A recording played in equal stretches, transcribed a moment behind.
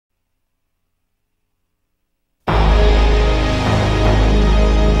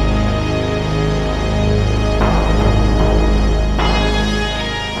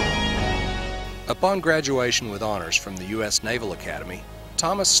Upon graduation with honors from the U.S. Naval Academy,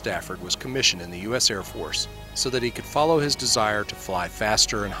 Thomas Stafford was commissioned in the U.S. Air Force so that he could follow his desire to fly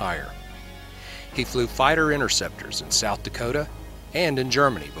faster and higher. He flew fighter interceptors in South Dakota and in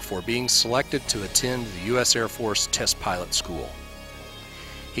Germany before being selected to attend the U.S. Air Force Test Pilot School.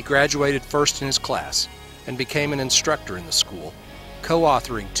 He graduated first in his class and became an instructor in the school,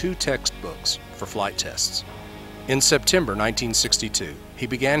 co-authoring 2 textbooks for flight tests. In September 1962, he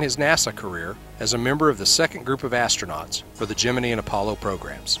began his NASA career as a member of the second group of astronauts for the Gemini and Apollo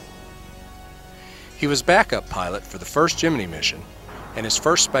programs. He was backup pilot for the first Gemini mission, and his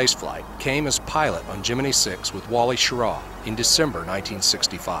first space flight came as pilot on Gemini 6 with Wally Schirra in December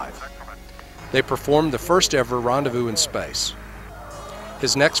 1965. They performed the first ever rendezvous in space.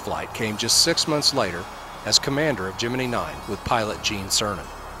 His next flight came just 6 months later as commander of Gemini 9 with pilot Gene Cernan.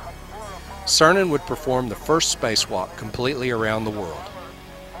 Cernan would perform the first spacewalk completely around the world.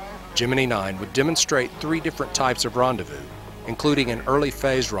 Gemini 9 would demonstrate 3 different types of rendezvous, including an early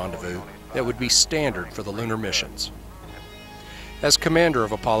phased rendezvous that would be standard for the lunar missions. As commander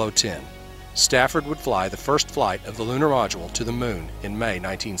of Apollo 10, Stafford would fly the first flight of the lunar module to the moon in May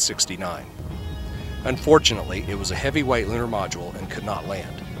 1969. Unfortunately, it was a heavyweight lunar module and could not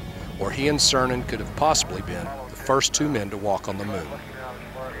land, or he and Cernan could have possibly been the first 2 men to walk on the moon.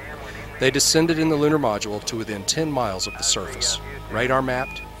 They descended in the lunar module to within 10 miles of the surface, radar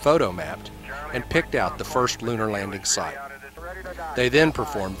mapped, photo mapped, and picked out the first lunar landing site. They then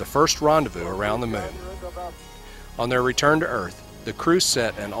performed the first rendezvous around the moon. On their return to Earth, the crew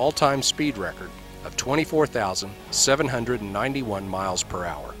set an all-time speed record of 24,791 miles per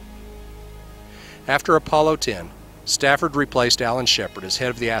hour. After Apollo 10, Stafford replaced Alan Shepard as head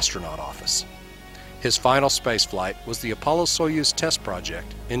of the astronaut office. His final spaceflight was the Apollo-Soyuz test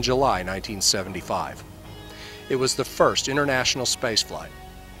project in July 1975. It was the first international spaceflight,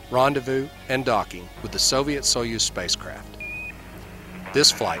 rendezvous, and docking with the Soviet Soyuz spacecraft.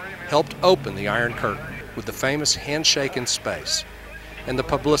 This flight helped open the Iron Curtain with the famous handshake in space and the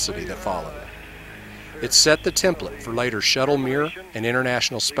publicity that followed. It set the template for later Shuttle Mir and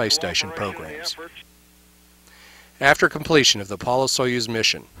International Space Station programs. After completion of the Apollo-Soyuz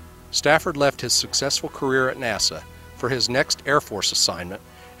mission, Stafford left his successful career at NASA for his next Air Force assignment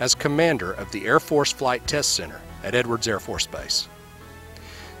as commander of the Air Force Flight Test Center at Edwards Air Force Base.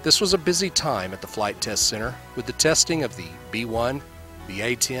 This was a busy time at the Flight Test Center with the testing of the B-1, the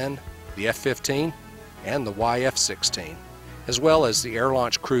A-10, the F-15, and the YF-16, as well as the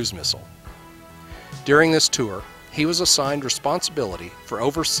Air-Launched Cruise Missile. During this tour, he was assigned responsibility for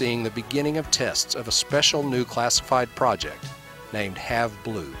overseeing the beginning of tests of a special new classified project named Have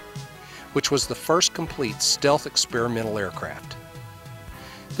Blue, which was the first complete stealth experimental aircraft.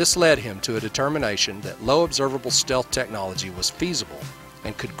 This led him to a determination that low observable stealth technology was feasible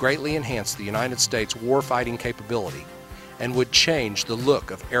and could greatly enhance the United States warfighting capability and would change the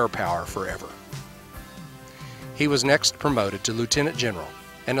look of air power forever. He was next promoted to Lieutenant General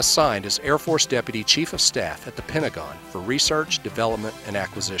and assigned as Air Force Deputy Chief of Staff at the Pentagon for research, development, and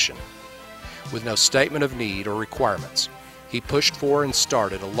acquisition. With no statement of need or requirements, he pushed for and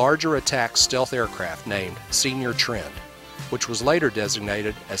started a larger attack stealth aircraft named Senior Trend, which was later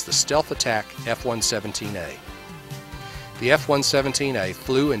designated as the Stealth Attack F-117A. The F-117A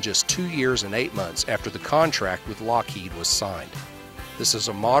flew in just 2 years and 8 months after the contract with Lockheed was signed. This is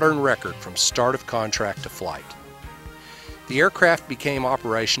a modern record from start of contract to flight. The aircraft became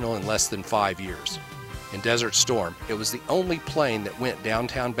operational in less than 5 years. In Desert Storm, it was the only plane that went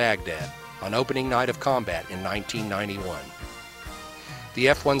downtown Baghdad on opening night of combat in 1991. The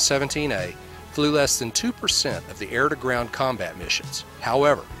F-117A flew less than 2% of the air-to-ground combat missions.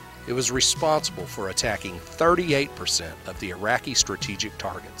 However, it was responsible for attacking 38% of the Iraqi strategic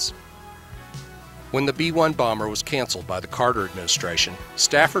targets. When the B-1 bomber was canceled by the Carter administration,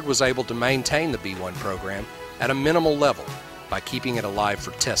 Stafford was able to maintain the B-1 program at a minimal level by keeping it alive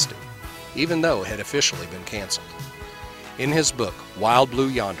for testing, even though it had officially been canceled. In his book, Wild Blue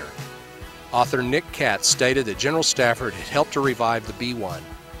Yonder, author Nick Katz stated that General Stafford had helped to revive the B-1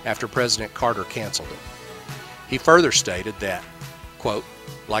 after President Carter canceled it. He further stated that, quote,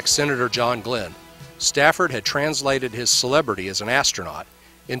 like Senator John Glenn, Stafford had translated his celebrity as an astronaut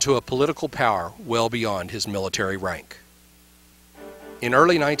into a political power well beyond his military rank. In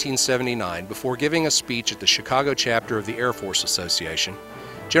early 1979, before giving a speech at the Chicago chapter of the Air Force Association,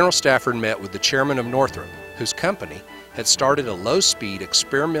 General Stafford met with the chairman of Northrop, whose company had started a low-speed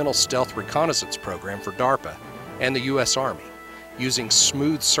experimental stealth reconnaissance program for DARPA and the U.S. Army, using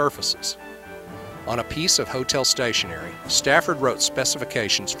smooth surfaces. On a piece of hotel stationery, Stafford wrote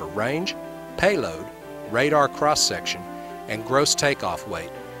specifications for range, payload, radar cross-section, and gross takeoff weight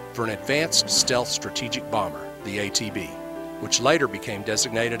for an Advanced Stealth Strategic Bomber, the ATB, which later became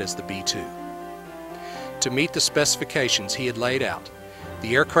designated as the B-2. To meet the specifications he had laid out,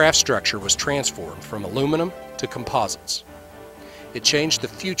 the aircraft structure was transformed from aluminum to composites. It changed the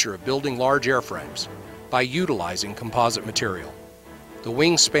future of building large airframes by utilizing composite material. The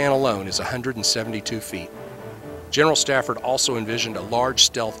wingspan alone is 172 feet. General Stafford also envisioned a large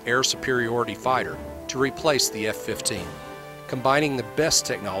stealth air superiority fighter to replace the F-15, combining the best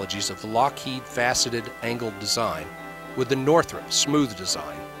technologies of the Lockheed faceted angled design with the Northrop smooth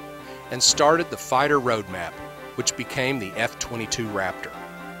design, and started the fighter roadmap, which became the F-22 Raptor.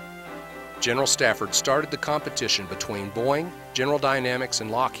 General Stafford started the competition between Boeing, General Dynamics,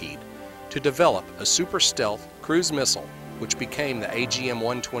 and Lockheed to develop a super stealth cruise missile, which became the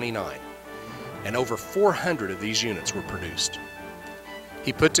AGM-129, and over 400 of these units were produced.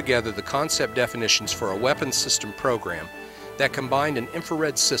 He put together the concept definitions for a weapons system program that combined an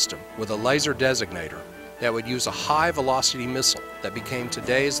infrared system with a laser designator that would use a high-velocity missile that became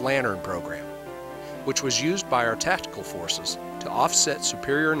today's Lantern program, which was used by our tactical forces to offset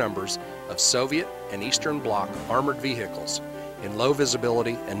superior numbers of Soviet and Eastern Bloc armored vehicles in low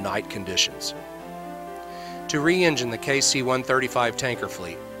visibility and night conditions. To re-engine the KC-135 tanker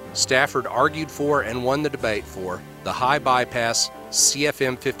fleet, Stafford argued for and won the debate for the high-bypass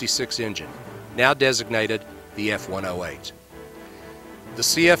CFM56 engine, now designated the F-108. The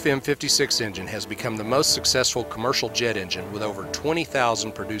CFM56 engine has become the most successful commercial jet engine with over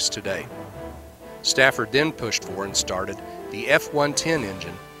 20,000 produced to date. Stafford then pushed for and started the F-110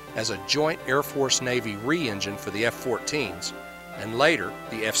 engine as a joint Air Force-Navy re-engine for the F-14s, and later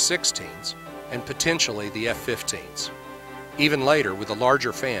the F-16s, and potentially the F-15s. Even later, with a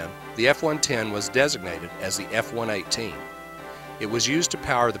larger fan, the F-110 was designated as the F-118. It was used to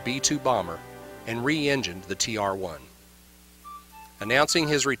power the B-2 bomber and re-engined the TR-1. Announcing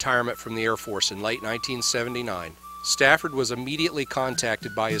his retirement from the Air Force in late 1979, Stafford was immediately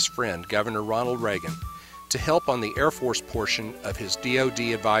contacted by his friend, Governor Ronald Reagan, to help on the Air Force portion of his DoD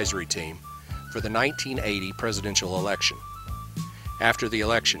advisory team for the 1980 presidential election. After the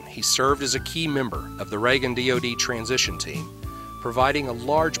election, he served as a key member of the Reagan DoD transition team, providing a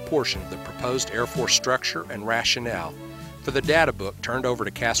large portion of the proposed Air Force structure and rationale for the data book turned over to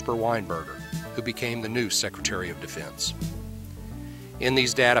Caspar Weinberger, who became the new Secretary of Defense. In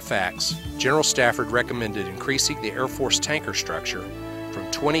these data facts, General Stafford recommended increasing the Air Force tanker structure from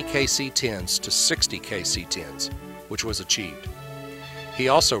 20 KC-10s to 60 KC-10s, which was achieved. He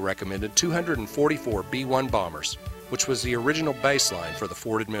also recommended 244 B-1 bombers, which was the original baseline for the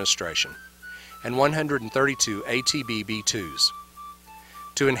Ford administration, and 132 ATB B-2s.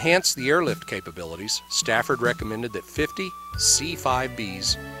 To enhance the airlift capabilities, Stafford recommended that 50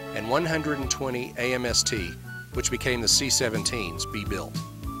 C-5Bs and 120 AMST, which became the C-17s, be built.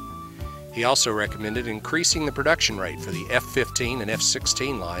 He also recommended increasing the production rate for the F-15 and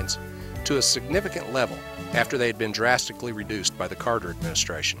F-16 lines to a significant level after they had been drastically reduced by the Carter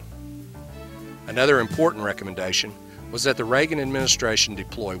administration. Another important recommendation was that the Reagan administration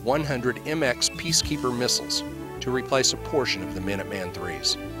deploy 100 MX Peacekeeper missiles to replace a portion of the Minuteman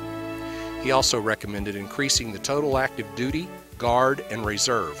IIIs. He also recommended increasing the total active duty, guard, and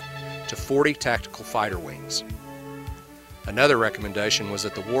reserve to 40 tactical fighter wings. Another recommendation was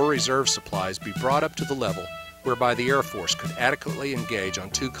that the war reserve supplies be brought up to the level whereby the Air Force could adequately engage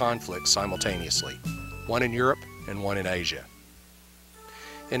on two conflicts simultaneously, one in Europe and one in Asia.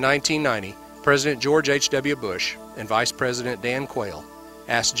 In 1990, President George H.W. Bush and Vice President Dan Quayle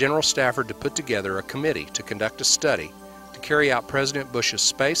asked General Stafford to put together a committee to conduct a study to carry out President Bush's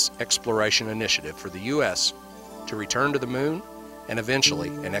space exploration initiative for the U.S. to return to the Moon and eventually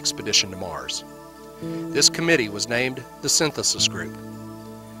an expedition to Mars. This committee was named the Synthesis Group.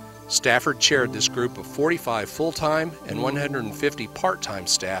 Stafford chaired this group of 45 full-time and 150 part-time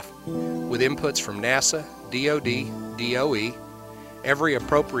staff with inputs from NASA, DoD, DOE, every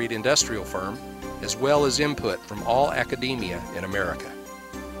appropriate industrial firm, as well as input from all academia in America.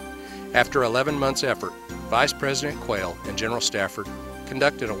 After 11 months' effort, Vice President Quayle and General Stafford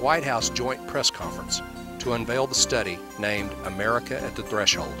conducted a White House joint press conference to unveil the study named America at the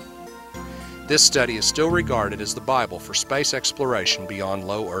Threshold. This study is still regarded as the Bible for space exploration beyond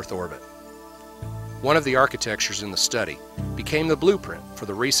low Earth orbit. One of the architectures in the study became the blueprint for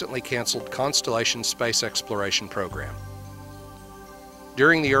the recently canceled Constellation space exploration program.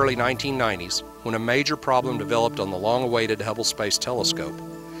 During the early 1990s, when a major problem developed on the long-awaited Hubble Space Telescope,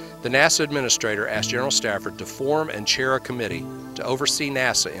 the NASA administrator asked General Stafford to form and chair a committee to oversee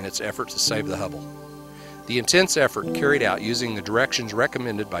NASA in its effort to save the Hubble. The intense effort carried out using the directions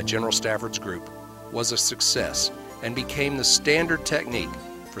recommended by General Stafford's group was a success and became the standard technique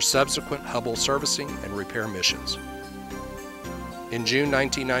for subsequent Hubble servicing and repair missions. In June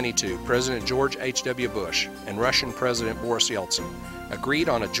 1992, President George H.W. Bush and Russian President Boris Yeltsin agreed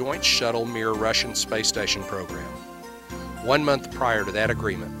on a joint shuttle-Mir Russian space station program. 1 month prior to that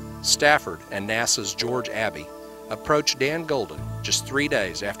agreement, Stafford and NASA's George Abbey approached Dan Goldin just 3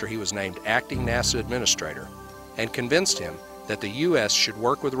 days after he was named acting NASA administrator and convinced him that the U.S. should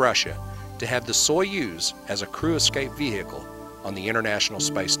work with Russia to have the Soyuz as a crew escape vehicle on the International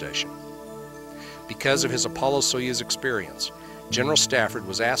Space Station. Because of his Apollo-Soyuz experience, General Stafford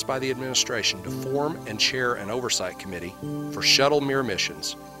was asked by the administration to form and chair an oversight committee for shuttle-Mir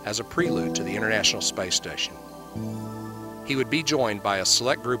missions as a prelude to the International Space Station. He would be joined by a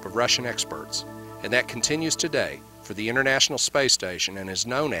select group of Russian experts, and that continues today for the International Space Station and is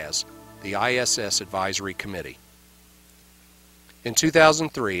known as the ISS Advisory Committee. In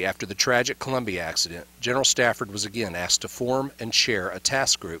 2003, after the tragic Columbia accident, General Stafford was again asked to form and chair a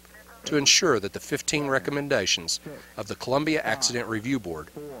task group to ensure that the 15 recommendations of the Columbia Accident Review Board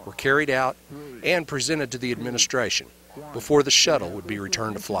were carried out and presented to the administration before the shuttle would be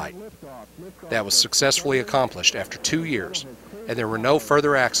returned to flight. That was successfully accomplished after 2 years, and there were no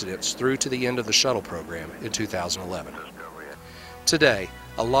further accidents through to the end of the shuttle program in 2011. Today,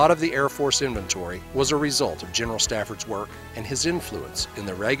 a lot of the Air Force inventory was a result of General Stafford's work and his influence in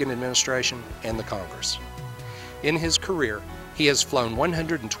the Reagan administration and the Congress. In his career, he has flown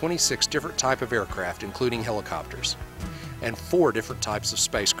 126 different types of aircraft, including helicopters, and 4 different types of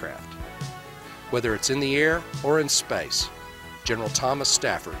spacecraft. Whether it's in the air or in space, General Thomas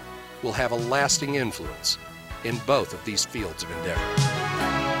Stafford will have a lasting influence in both of these fields of endeavor.